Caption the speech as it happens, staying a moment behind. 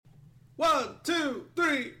1, 2,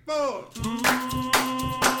 3, 4.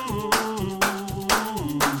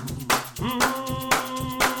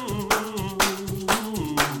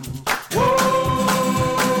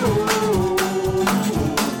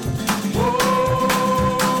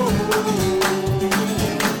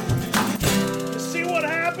 See what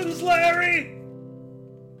happens, Larry?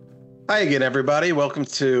 Hi again, everybody. Welcome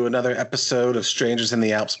to another episode of Strangers in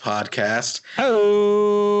the Alps podcast.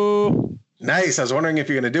 Hello. Nice. I was wondering if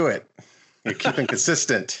you're going to do it. You're keeping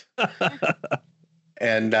consistent.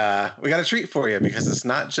 And we got a treat for you because it's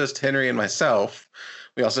not just Henry and myself.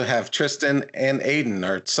 We also have Tristan and Aiden,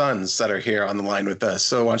 our sons, that are here on the line with us.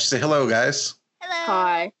 So why don't you say hello, guys? Hello.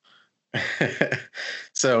 Hi.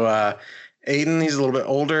 So Aiden, he's a little bit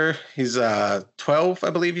older. He's 12, I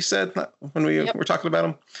believe you said, when we were talking about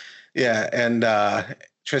him. Yeah, and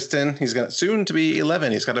Tristan, he's got soon to be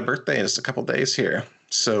 11. He's got a birthday in just a couple days here.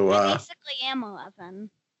 So I basically am 11.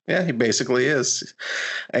 yeah, he basically is.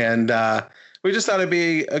 And we just thought it'd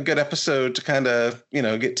be a good episode to kind of,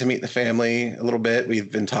 get to meet the family a little bit.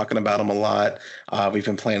 We've been talking about them a lot. We've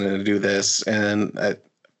been planning to do this. And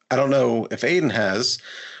I don't know if Aiden has,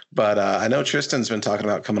 but I know Tristan's been talking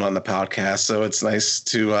about coming on the podcast. So it's nice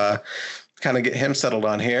to kind of get him settled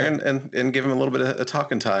on here and give him a little bit of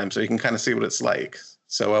talking time so you can kind of see what it's like.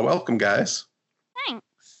 So welcome, guys. Thanks.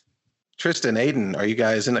 Tristan, Aiden, are you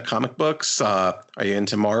guys into comic books? Are you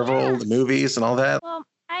into Marvel, the movies and all that? Well,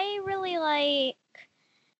 I really like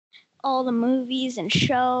all the movies and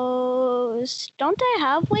shows. Don't I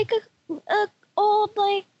have like a old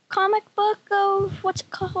like comic book of what's it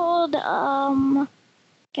called?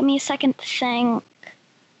 Give me a second to think.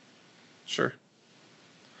 Sure.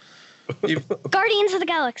 Guardians of the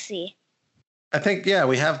Galaxy. I think, yeah,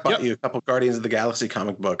 we have bought you a couple Guardians of the Galaxy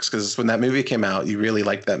comic books because when that movie came out, you really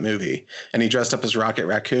liked that movie. And he dressed up as Rocket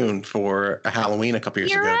Raccoon for a Halloween a couple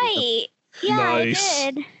years You're ago. right. Yeah, Nice.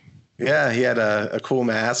 I did. Yeah, he had a cool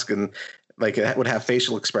mask and like it would have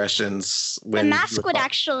facial expressions. The mask would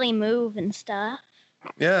actually move and stuff.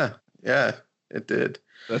 Yeah, it did.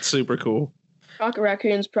 That's super cool. Rocket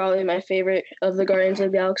Raccoon's probably my favorite of the Guardians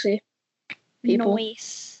of the Galaxy people.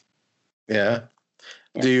 Nice. Yeah.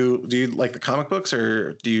 Yeah. Do you like the comic books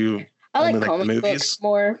or do you I only like comic the movies? books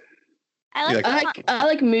more. I You like, I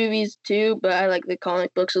like movies too, but I like the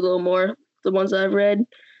comic books a little more. The ones that I've read.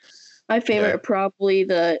 My favorite Yeah. are probably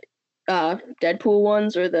the Deadpool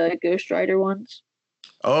ones or the Ghost Rider ones.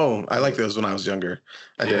 Oh, I like those when I was younger.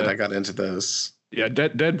 I did. Yeah. I got into those. Yeah,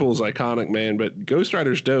 Deadpool's iconic, man, but Ghost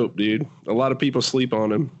Rider's dope, dude. A lot of people sleep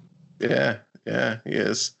on him. Yeah, he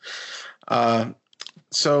is.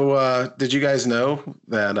 So did you guys know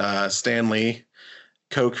that Stan Lee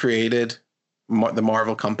co-created the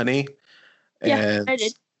Marvel company? Yeah, I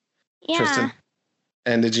did. yeah. Tristan?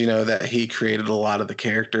 And did you know that he created a lot of the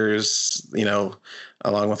characters,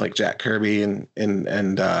 along with like Jack Kirby and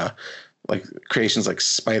like creations like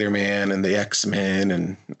Spider-Man and the X-Men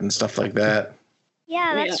and stuff like that?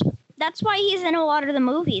 Yeah, that's why he's in a lot of the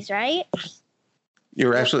movies, right?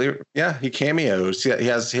 You're absolutely, yeah. He cameos. Yeah, he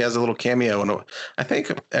has a little cameo in I think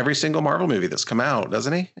every single Marvel movie that's come out,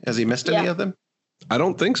 doesn't he? Has he missed any of them? I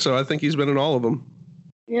don't think so. I think he's been in all of them.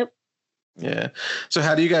 Yep. Yeah. So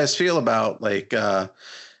how do you guys feel about like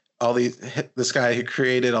this guy who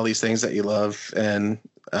created all these things that you love and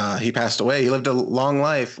he passed away? He lived a long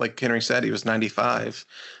life. Like Henry said, he was 95.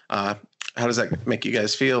 How does that make you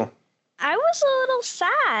guys feel? I was a little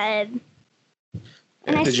sad.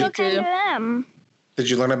 And I Did still you- kind of am. Did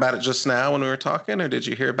you learn about it just now when we were talking, or did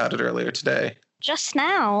you hear about it earlier today? Just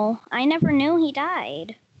now. I never knew he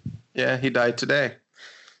died. Yeah, he died today.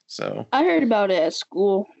 So I heard about it at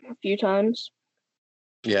school a few times.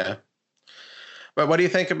 yeah. But what do you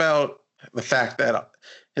think about the fact that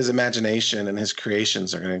his imagination and his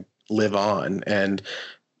creations are going to live on? And,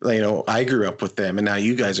 I grew up with them and now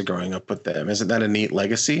you guys are growing up with them. Isn't that a neat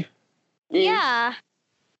legacy? Yeah.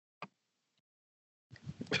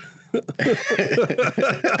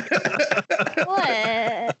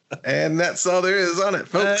 What? And that's all there is on it,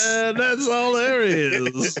 folks. That's all there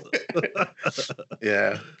is.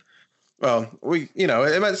 Yeah. Well,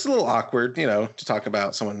 it's a little awkward, to talk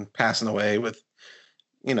about someone passing away with,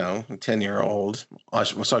 a 10-year-old.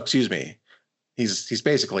 So excuse me. He's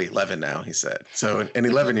basically 11 now, he said. So an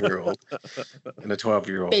 11-year-old and a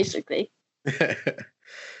 12-year-old. Basically.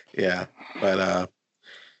 Yeah.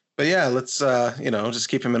 But yeah, let's, just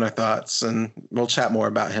keep him in our thoughts and we'll chat more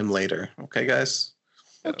about him later. Okay, guys?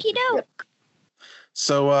 Okie doke.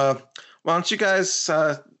 So why don't you guys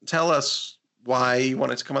tell us why you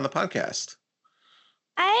wanted to come on the podcast?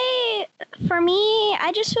 For me,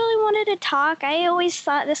 I just really wanted to talk. I always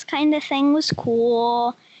thought this kind of thing was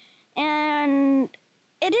cool. And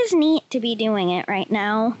it is neat to be doing it right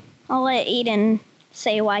now. I'll let Aiden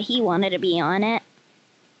say why he wanted to be on it.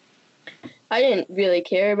 I didn't really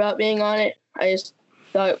care about being on it. I just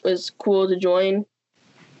thought it was cool to join.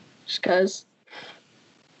 Just because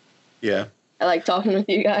Yeah. I like talking with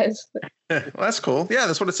you guys. Well, that's cool. Yeah,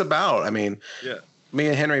 that's what it's about. I mean, Yeah. me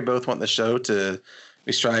and Henry both want the show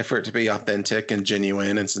we strive for it to be authentic and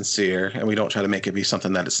genuine and sincere, and we don't try to make it be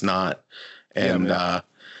something that it's not. And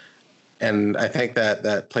and I think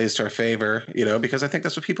that plays to our favor, because I think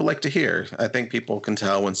that's what people like to hear. I think people can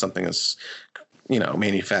tell when something is,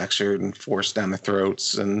 manufactured and forced down their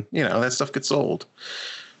throats, and that stuff gets old.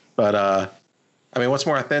 But I mean, what's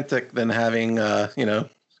more authentic than having a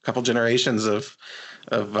couple generations of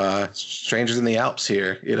strangers in the Alps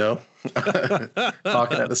here,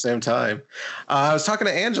 talking at the same time. I was talking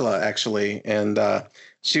to Angela actually, and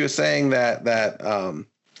she was saying that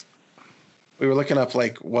we were looking up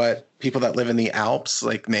like what people that live in the Alps,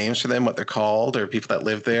 like names for them, what they're called, or people that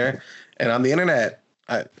live there. And on the internet,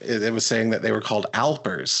 it was saying that they were called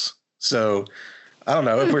Alpers. So I don't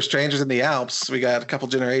know if we're strangers in the Alps. We got a couple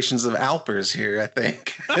generations of Alpers here, I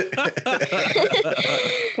think.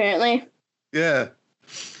 Apparently. Yeah.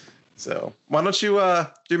 So why don't you, do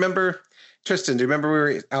you remember, Tristan, do you remember we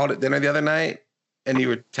were out at dinner the other night and you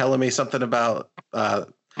were telling me something about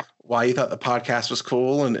why you thought the podcast was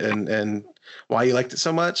cool and why you liked it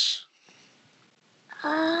so much?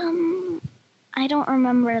 I don't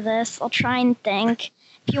remember this. I'll try and think.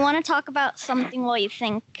 If you want to talk about something while you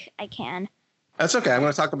think, I can. That's okay. I'm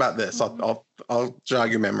going to talk about this. I'll jog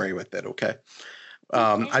your memory with it. Okay.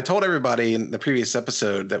 I told everybody in the previous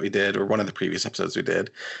episode that we did, or one of the previous episodes we did,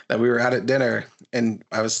 that we were out at dinner, and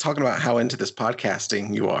I was talking about how into this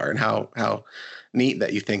podcasting you are and how neat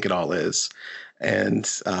that you think it all is. And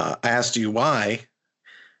I asked you why,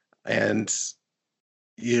 and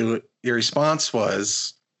your response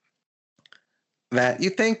was that you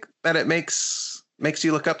think that it makes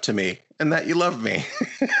you look up to me and that you love me.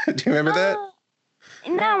 Do you remember that?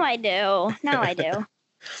 Now I do.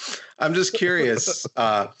 I'm just curious.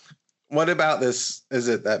 What about this is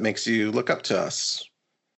it that makes you look up to us?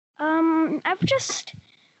 I've just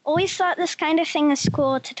always thought this kind of thing is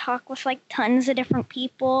cool, to talk with like tons of different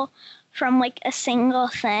people from like a single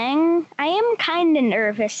thing. I am kind of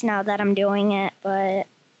nervous now that I'm doing it, but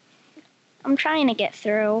I'm trying to get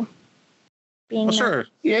through being Well, sure.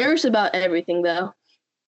 You're nervous about everything, though.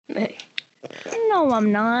 No,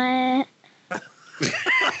 I'm not.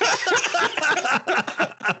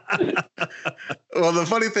 Well, the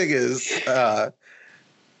funny thing is,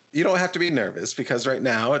 you don't have to be nervous because right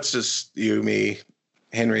now it's just you, me,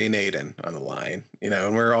 Henry, and Aiden on the line,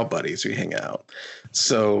 and we're all buddies. We hang out.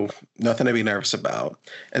 So nothing to be nervous about.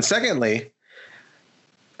 And secondly,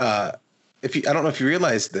 I don't know if you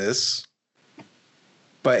realize this,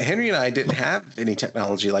 but Henry and I didn't have any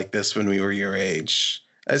technology like this when we were your age.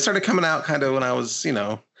 It started coming out kind of when I was,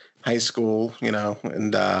 high school,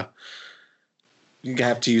 and you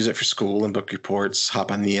have to use it for school and book reports,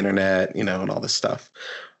 hop on the internet, and all this stuff.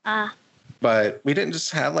 But we didn't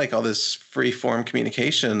just have like all this free form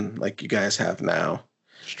communication like you guys have now.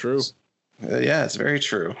 It's true. Yeah, it's very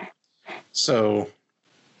true. So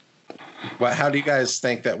how do you guys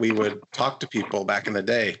think that we would talk to people back in the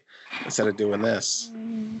day instead of doing this?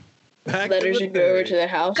 Letters would go over to their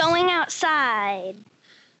house. Going outside.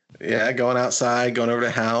 Yeah, going outside, going over to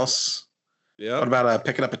the house. Yeah. What about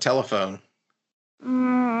picking up a telephone?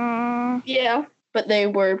 Yeah, but they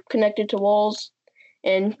were connected to walls,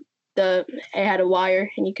 and it had a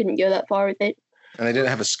wire, and you couldn't go that far with it. And they didn't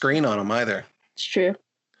have a screen on them either. It's true.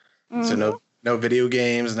 So no video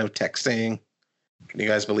games, no texting. Can you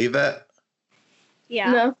guys believe that?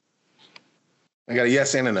 Yeah. No. I got a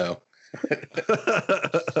yes and a no.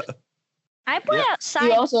 I play outside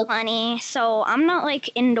You also- plenty, so I'm not like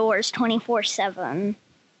indoors 24/7.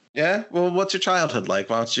 Yeah? Well, what's your childhood like?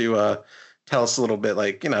 Why don't you tell us a little bit,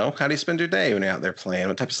 like, how do you spend your day when you're out there playing?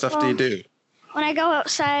 What type of stuff do you do? When I go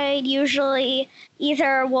outside, usually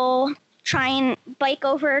either we'll try and bike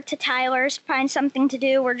over to Tyler's, find something to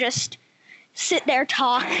do, or just sit there,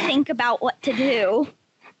 talk, think about what to do.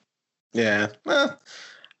 Yeah. Well,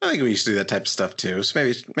 I think we used to do that type of stuff too.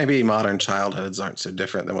 So maybe modern childhoods aren't so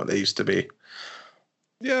different than what they used to be.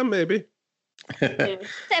 Yeah, maybe.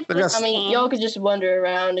 Except But with I mean, y'all could just wander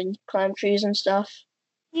around and climb trees and stuff.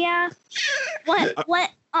 Yeah. What?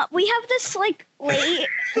 We have this like late.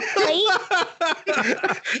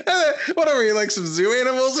 What are we, like some zoo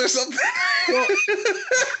animals or something?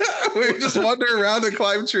 We just wander around and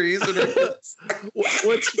climb trees.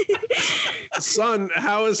 Son,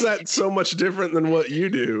 how is that so much different than what you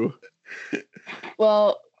do?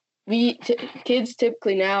 Well, kids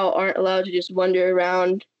typically now aren't allowed to just wander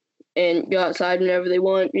around and go outside whenever they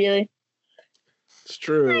want, really. It's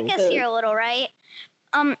true. I guess you're a little right.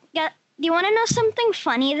 Do you want to know something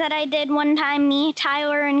funny that I did one time, me,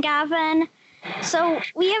 Tyler, and Gavin? So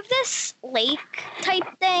we have this lake type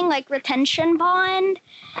thing, like retention pond,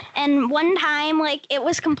 and one time, like, it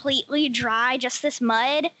was completely dry, just this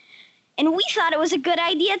mud, and we thought it was a good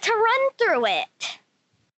idea to run through it.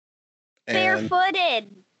 Barefooted.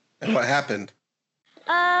 And what happened?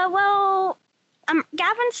 Gavin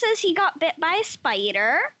says he got bit by a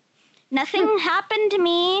spider. Nothing happened to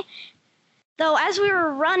me. Though as we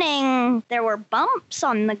were running, there were bumps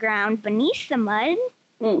on the ground beneath the mud.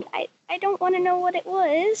 I don't want to know what it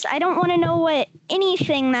was. I don't want to know what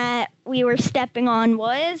anything that we were stepping on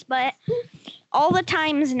was, but all the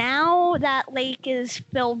times now, that lake is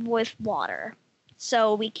filled with water.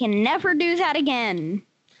 So we can never do that again.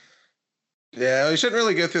 Yeah, we shouldn't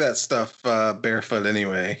really go through that stuff barefoot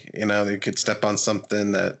anyway. You know, you could step on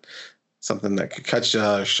something that could cut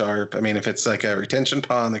you sharp. I mean, if it's like a retention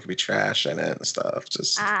pond, there could be trash in it and stuff.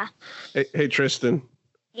 Just Hey, Tristan.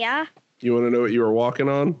 Yeah? You want to know what you were walking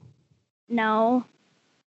on? No.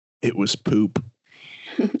 It was poop.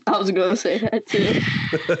 I was going to say that too.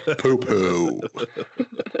 poo-poo.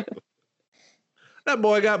 That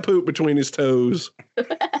boy got poop between his toes. What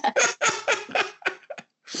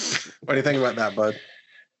do you think about that, bud?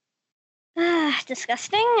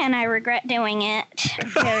 Disgusting, and I regret doing it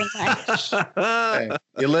very much. Hey,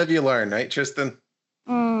 you live, you learn, right, Tristan?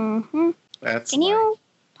 Mm-hmm. Can you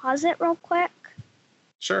pause it real quick?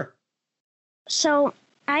 Sure. So,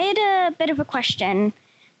 I had a bit of a question.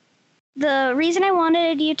 The reason I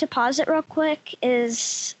wanted you to pause it real quick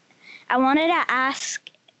is I wanted to ask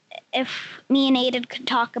if me and Aiden could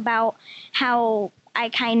talk about how I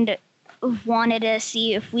kind of wanted to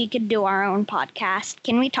see if we could do our own podcast.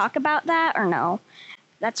 Can we talk about that or no?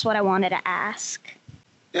 That's what I wanted to ask.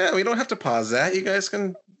 Yeah, we don't have to pause that. You guys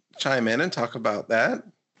can chime in and talk about that.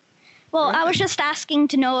 Well, I was just asking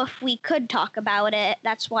to know if we could talk about it.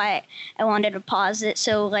 That's why I wanted to pause it.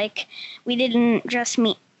 So, like, we didn't just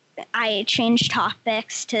meet. I changed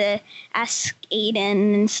topics to ask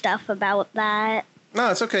Aiden and stuff about that.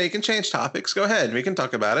 No, it's okay. You can change topics. Go ahead. We can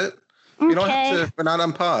talk about it. We don't have to. We're not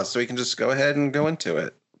on pause, so we can just go ahead and go into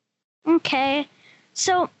it. Okay.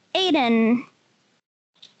 So, Aiden.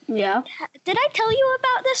 Yeah? Did I tell you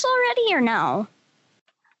about this already or no?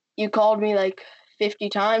 You called me like 50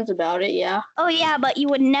 times about it, yeah. Oh, yeah, but you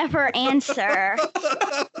would never answer.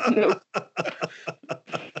 No.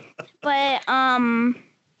 But,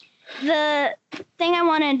 the thing I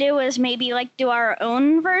want to do is maybe, like, do our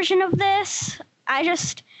own version of this. I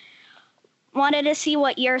just wanted to see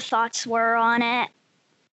what your thoughts were on it.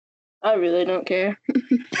 I really don't care.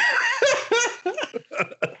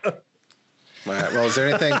 All right. Well, is there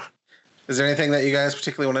anything that you guys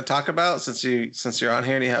particularly want to talk about since you're on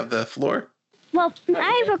here and you have the floor? Well,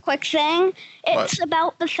 I have a quick thing. It's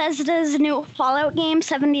about Bethesda's new Fallout game,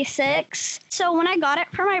 76. So when I got it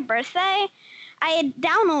for my birthday, I had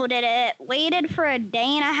downloaded it, waited for a day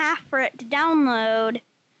and a half for it to download,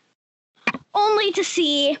 only to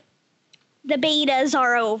see the betas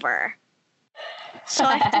are over. So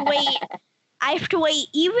I have to wait. I have to wait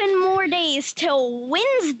even more days till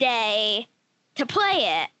Wednesday to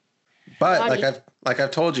play it. But like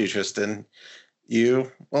I've told you, Tristan,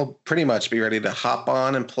 you will pretty much be ready to hop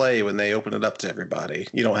on and play when they open it up to everybody.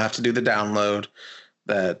 You don't have to do the download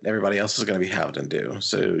that everybody else is going to be having to do.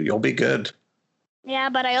 So you'll be good. Yeah,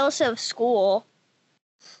 but I also have school.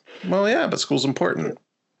 Well, yeah, but school's important.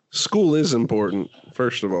 School is important,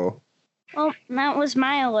 first of all. Well, that was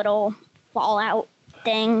my little Fallout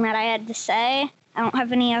thing that I had to say. I don't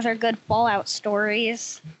have any other good Fallout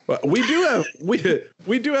stories. Well, we do have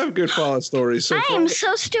good Fallout stories. So I am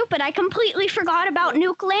so stupid. I completely forgot about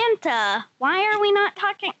Nukelanta. Why are we not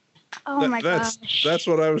talking? Oh my gosh. That's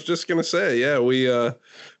what I was just gonna say. Yeah, we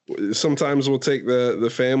sometimes we'll take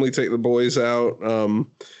the family, take the boys out.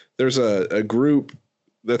 There's a group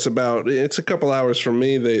that's it's a couple hours from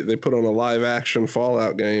me. They put on a live action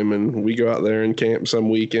Fallout game, and we go out there and camp some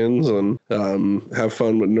weekends and have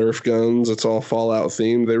fun with Nerf guns. It's all Fallout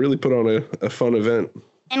themed. They really put on a fun event.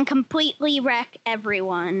 And completely wreck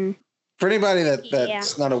everyone. For anybody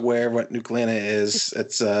that's not aware of what Nukelanta is,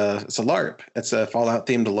 it's a LARP. It's a Fallout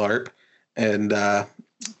themed LARP, and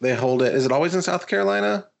they hold it. Is it always in South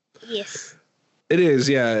Carolina? Yes. It is,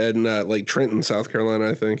 yeah, in like Trenton, South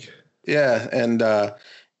Carolina, I think. Yeah, and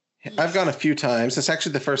I've gone a few times. It's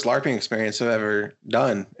actually the first LARPing experience I've ever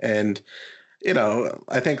done, and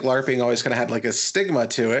I think LARPing always kind of had like a stigma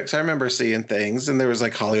to it. So I remember seeing things, and there was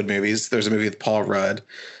like Hollywood movies. There's a movie with Paul Rudd,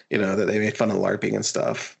 that they made fun of LARPing and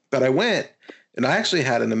stuff. But I went, and I actually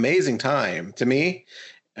had an amazing time. To me,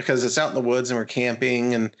 because it's out in the woods and we're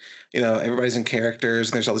camping, and everybody's in characters,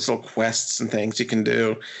 and there's all these little quests and things you can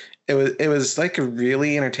do. It was like a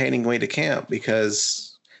really entertaining way to camp,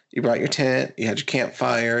 because you brought your tent, you had your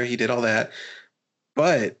campfire, you did all that.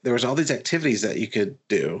 But there was all these activities that you could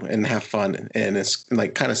do and have fun, and it's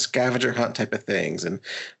like kind of scavenger hunt type of things, and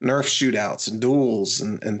Nerf shootouts and duels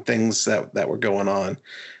and things that were going on.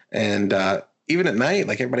 And even at night,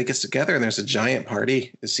 like everybody gets together and there's a giant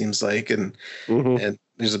party, it seems like, and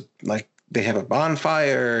there's they have a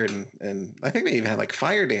bonfire, and I think they even had like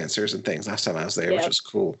fire dancers and things last time I was there, which was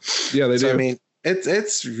cool. Yeah, they do. I mean,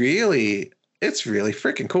 it's really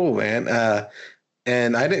freaking cool, man.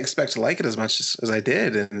 And I didn't expect to like it as much as I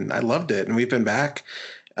did, and I loved it. And we've been back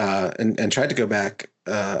and tried to go back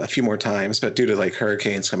a few more times, but due to like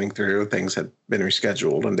hurricanes coming through, things had been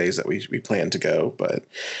rescheduled on days that we planned to go. But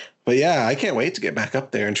yeah, I can't wait to get back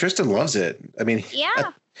up there. And Tristan loves it. I mean,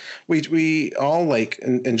 Yeah. We all like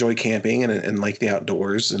enjoy camping and like the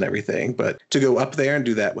outdoors and everything, but to go up there and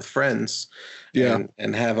do that with friends,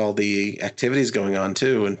 and have all the activities going on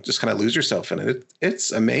too, and just kind of lose yourself in it,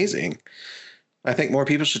 it's amazing. I think more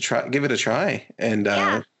people should give it a try, and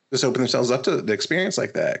just open themselves up to the experience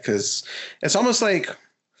like that, because it's almost like,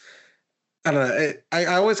 I don't know. I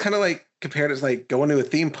always kind of like compared it to like going to a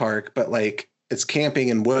theme park, but like it's camping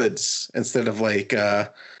in woods instead of like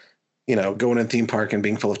going to a theme park and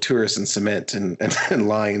being full of tourists and cement and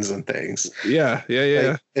lines and things. Yeah.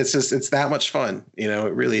 Like, it's that much fun.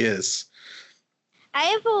 It really is. I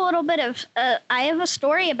have a little bit of I have a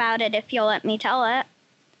story about it if you'll let me tell it.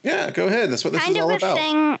 Yeah, go ahead. That's what this is all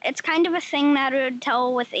about. It's kind of a thing that I would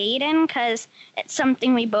tell with Aiden, because it's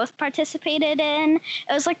something we both participated in.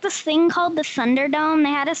 It was like this thing called the Thunderdome. They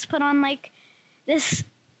had us put on like this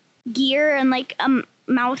gear and like a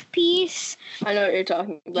mouthpiece. I know what you're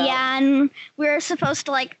talking about. Yeah, and we were supposed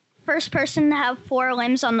to like, first person to have 4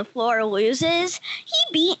 limbs on the floor loses. He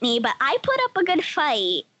beat me, but I put up a good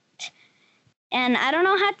fight. And I don't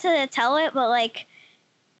know how to tell it, but like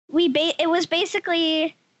it was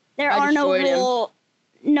basically, there are no rules.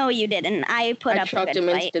 No, you didn't. I put up a good fight. I chucked him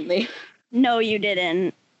instantly. No, you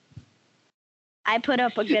didn't. I put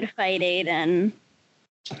up a good fight, Aiden.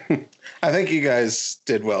 I think you guys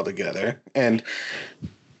did well together. And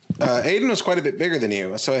Aiden was quite a bit bigger than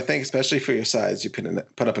you, so I think especially for your size, you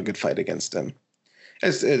put up a good fight against him.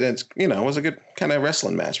 It was a good kind of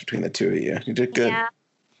wrestling match between the two of you. You did good. Yeah,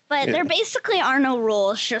 but there basically are no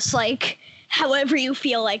rules. Just like however you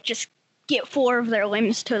feel like, just get 4 of their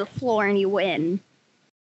limbs to the floor and you win.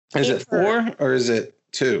 Is it 4 or is it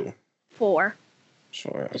 2? 4.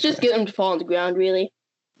 Sure. Okay. It's just get them to fall on the ground, really.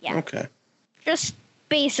 Yeah. Okay. Just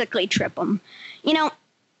basically trip them.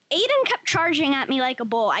 Aiden kept charging at me like a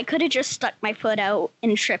bull. I could have just stuck my foot out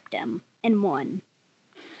and tripped him and won.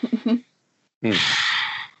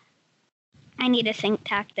 I need to think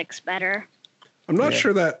tactics better. I'm not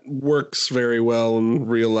sure that works very well in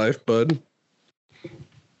real life, bud.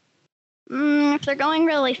 If they're going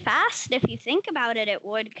really fast, if you think about it, it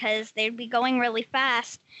would, because they'd be going really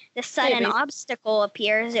fast. The sudden obstacle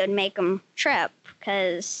appears, it would make them trip,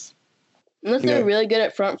 because... Unless they're really good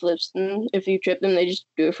at front flips, and if you trip them, they just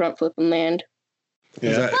do a front flip and land.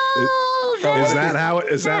 Yeah. Is that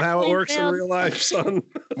how it works in real life, son?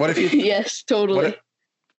 What if you? Yes, totally.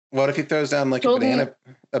 What if he throws down like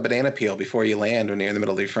a banana peel before you land when you're in the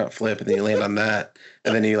middle of your front flip, and then you land on that,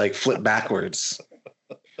 and then you like flip backwards?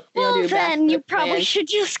 Well, then you probably should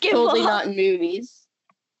just give up. Totally not in movies.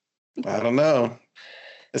 I don't know.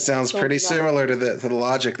 It sounds pretty similar to the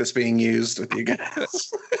logic that's being used with you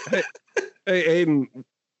guys. Hey, Aiden,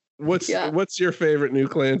 what's your favorite New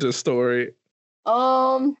Clantist story?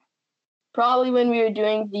 Probably when we were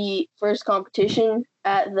doing the first competition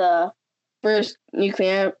at the first New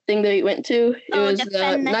Clan thing that we went to. It was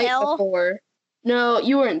the night before. No,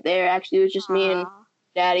 you weren't there. Actually, it was just me and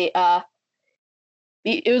Daddy.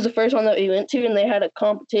 It was the first one that we went to, and they had a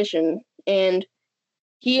competition, and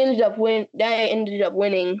Daddy ended up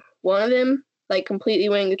winning one of them, like completely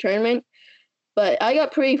winning the tournament. But I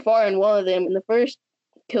got pretty far in one of them, and the first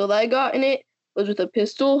kill that I got in it was with a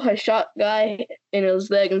pistol. I shot a guy in his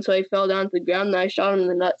leg, and so he fell down to the ground, and I shot him in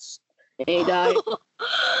the nuts, and he died.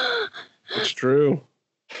 It's true.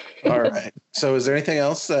 All right. So is there anything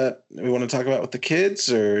else that we want to talk about with the kids,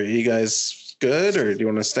 or are you guys good, or do you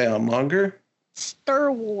want to stay on longer?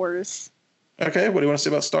 Star Wars. Okay. What do you want to say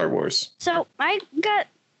about Star Wars? So I got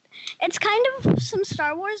it's kind of some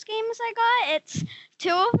Star Wars games I got. It's 2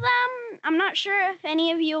 of them. I'm not sure if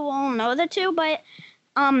any of you will know the 2, but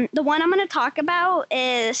the one I'm going to talk about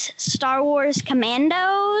is Star Wars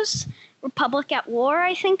Commandos, Republic at War,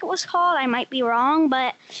 I think it was called. I might be wrong,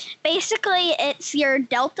 but basically it's your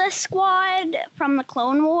Delta Squad from the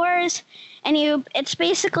Clone Wars, and it's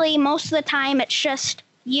basically most of the time it's just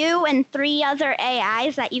you and 3 other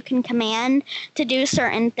AIs that you can command to do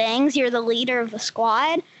certain things. You're the leader of the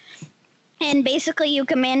squad, and basically you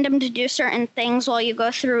command them to do certain things while you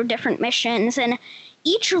go through different missions, and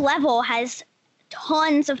each level has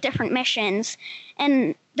tons of different missions,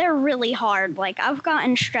 and they're really hard. Like, I've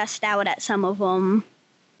gotten stressed out at some of them.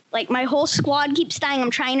 Like, my whole squad keeps dying.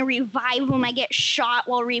 I'm trying to revive them. I get shot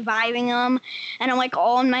while reviving them. And I'm, like,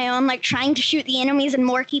 all on my own, like, trying to shoot the enemies, and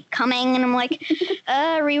more keep coming. And I'm like,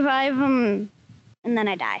 revive them. And then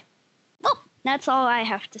I die. Well, that's all I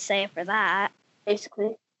have to say for that.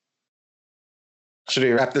 Basically. Should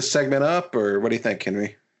we wrap this segment up, or what do you think,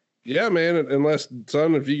 Henry? Yeah, man. Unless,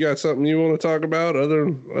 son, if you got something you want to talk about, other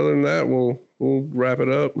than that, we'll wrap it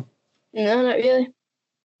up. No, not really.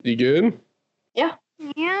 You good? Yeah.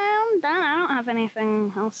 Yeah, I'm done. I don't have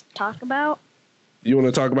anything else to talk about. You want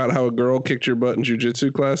to talk about how a girl kicked your butt in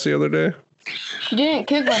jiu-jitsu class the other day? She didn't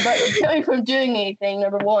kick my butt. It kept me from doing anything,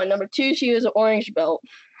 number 1. Number 2, she was an orange belt.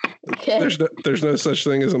 Okay. There's no such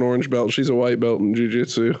thing as an orange belt. She's a white belt in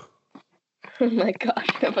jiu-jitsu. Oh my gosh,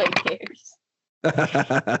 nobody cares.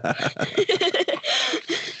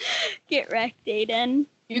 Get wrecked, Aiden.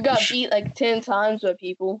 You got beat like 10 times by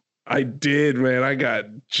people. I did, man. I got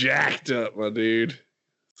jacked up, my dude.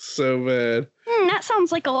 So bad. That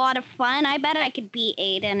sounds like a lot of fun. I bet I could beat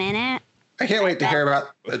Aiden in it. I can't wait to hear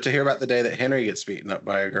about the day that Henry gets beaten up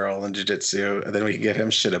by a girl in jiu-jitsu, and then we can give him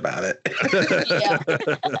shit about it.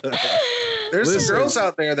 There's some girls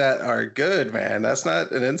out there that are good, man. That's not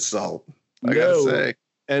an insult. I gotta say.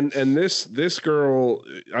 And this girl,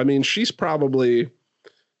 I mean, she's probably,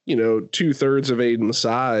 2/3 of Aiden's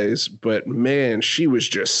size, but man, she was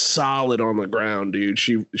just solid on the ground, dude.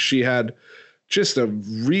 She had just a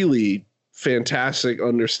really fantastic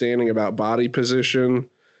understanding about body position,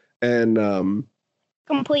 and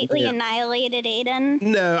completely annihilated Aiden.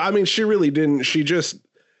 No, I mean, she really didn't. She just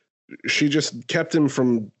kept him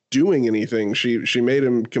from doing anything. She made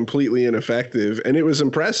him completely ineffective, and it was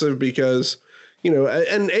impressive because, and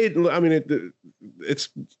Aiden, I mean, it's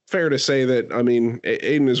fair to say that, I mean,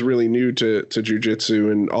 Aiden is really new to jiu-jitsu,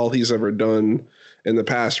 and all he's ever done in the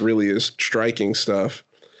past really is striking stuff.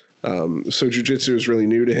 So jiu-jitsu is really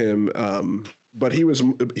new to him. But he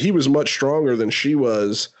was much stronger than she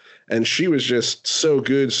was, and she was just so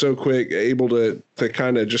good, so quick, able to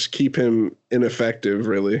kind of just keep him ineffective,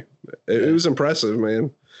 really. It was impressive,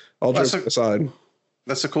 man. All joking aside.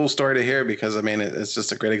 That's a cool story to hear, because I mean, it's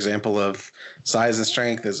just a great example of size and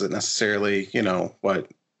strength isn't necessarily, what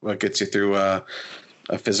gets you through a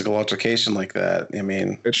physical altercation like that. I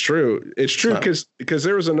mean, it's true because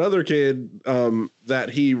there was another kid that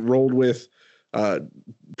he rolled with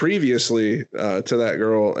previously to that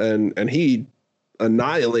girl, and he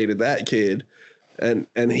annihilated that kid, and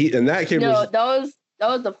that kid that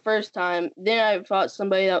was the first time. Then I fought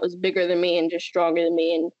somebody that was bigger than me and just stronger than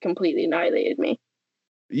me and completely annihilated me.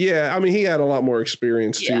 Yeah, I mean, he had a lot more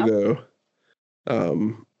experience too,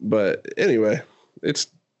 though. But anyway, it's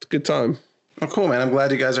a good time. Oh, cool, man. I'm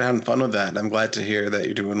glad you guys are having fun with that. I'm glad to hear that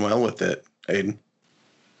you're doing well with it, Aiden.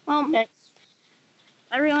 Well,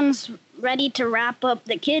 everyone's ready to wrap up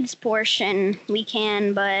the kids portion. We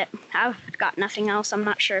can, but I've got nothing else. I'm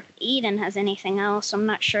not sure if Aiden has anything else. I'm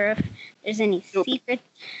not sure if there's any secret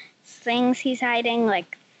things he's hiding,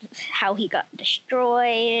 like how he got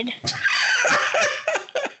destroyed.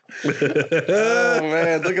 Oh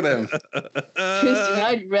man, look at him. Tristan,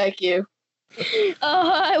 I'd wreck you.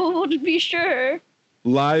 I would be sure.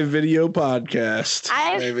 Live video podcast.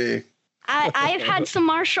 I've had some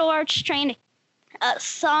martial arts training.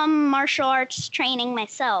 Some martial arts training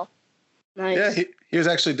myself. Nice. Yeah, he was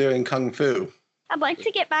actually doing kung fu. I'd like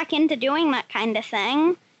to get back into doing that kind of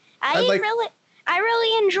thing. I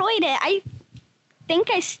really enjoyed it. I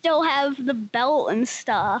think I still have the belt and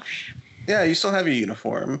stuff. Yeah, you still have your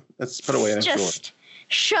uniform. Let's put away in a drawer. Just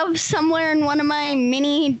shoved somewhere in one of my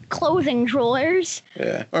mini clothing drawers.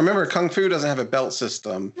 Yeah. Remember, kung fu doesn't have a belt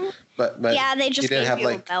system, but yeah, they just gave you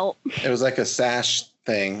a belt. It was like a sash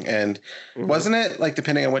thing, and wasn't it like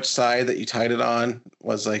depending on which side that you tied it on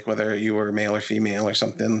was like whether you were male or female or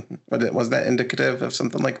something? Was that indicative of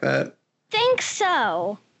something like that? Think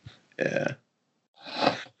so. Yeah.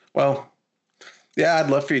 Well, Yeah, I'd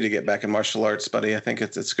love for you to get back in martial arts, buddy. I think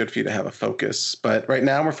it's good for you to have a focus. But right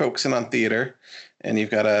now we're focusing on theater, and you've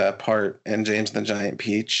got a part in James and the Giant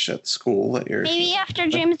Peach at school that you're. Maybe after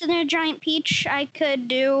James and the Giant Peach, I could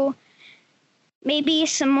do maybe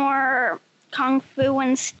some more kung fu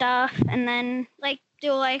and stuff, and then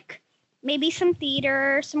do maybe some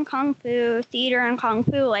theater, some kung fu, theater and kung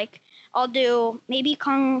fu. I'll do maybe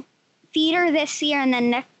theater this year, and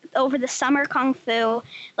then over the summer kung fu.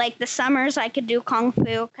 The summers I could do kung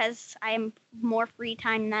fu because I am more free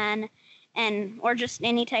time then, or just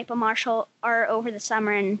any type of martial art over the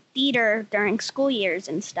summer, and theater during school years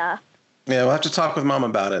and stuff. Yeah, we'll have to talk with Mom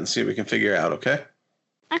about it and see what we can figure out. Okay.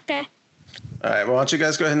 Okay. All right. Well, why don't you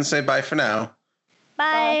guys go ahead and say bye for now?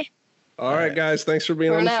 Bye. All right, guys. Thanks for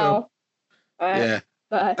being on the show. All right. Yeah.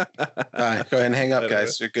 Bye. All right. Go ahead and hang up,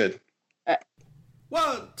 guys. You're good.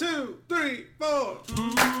 1, 2, 3, 4.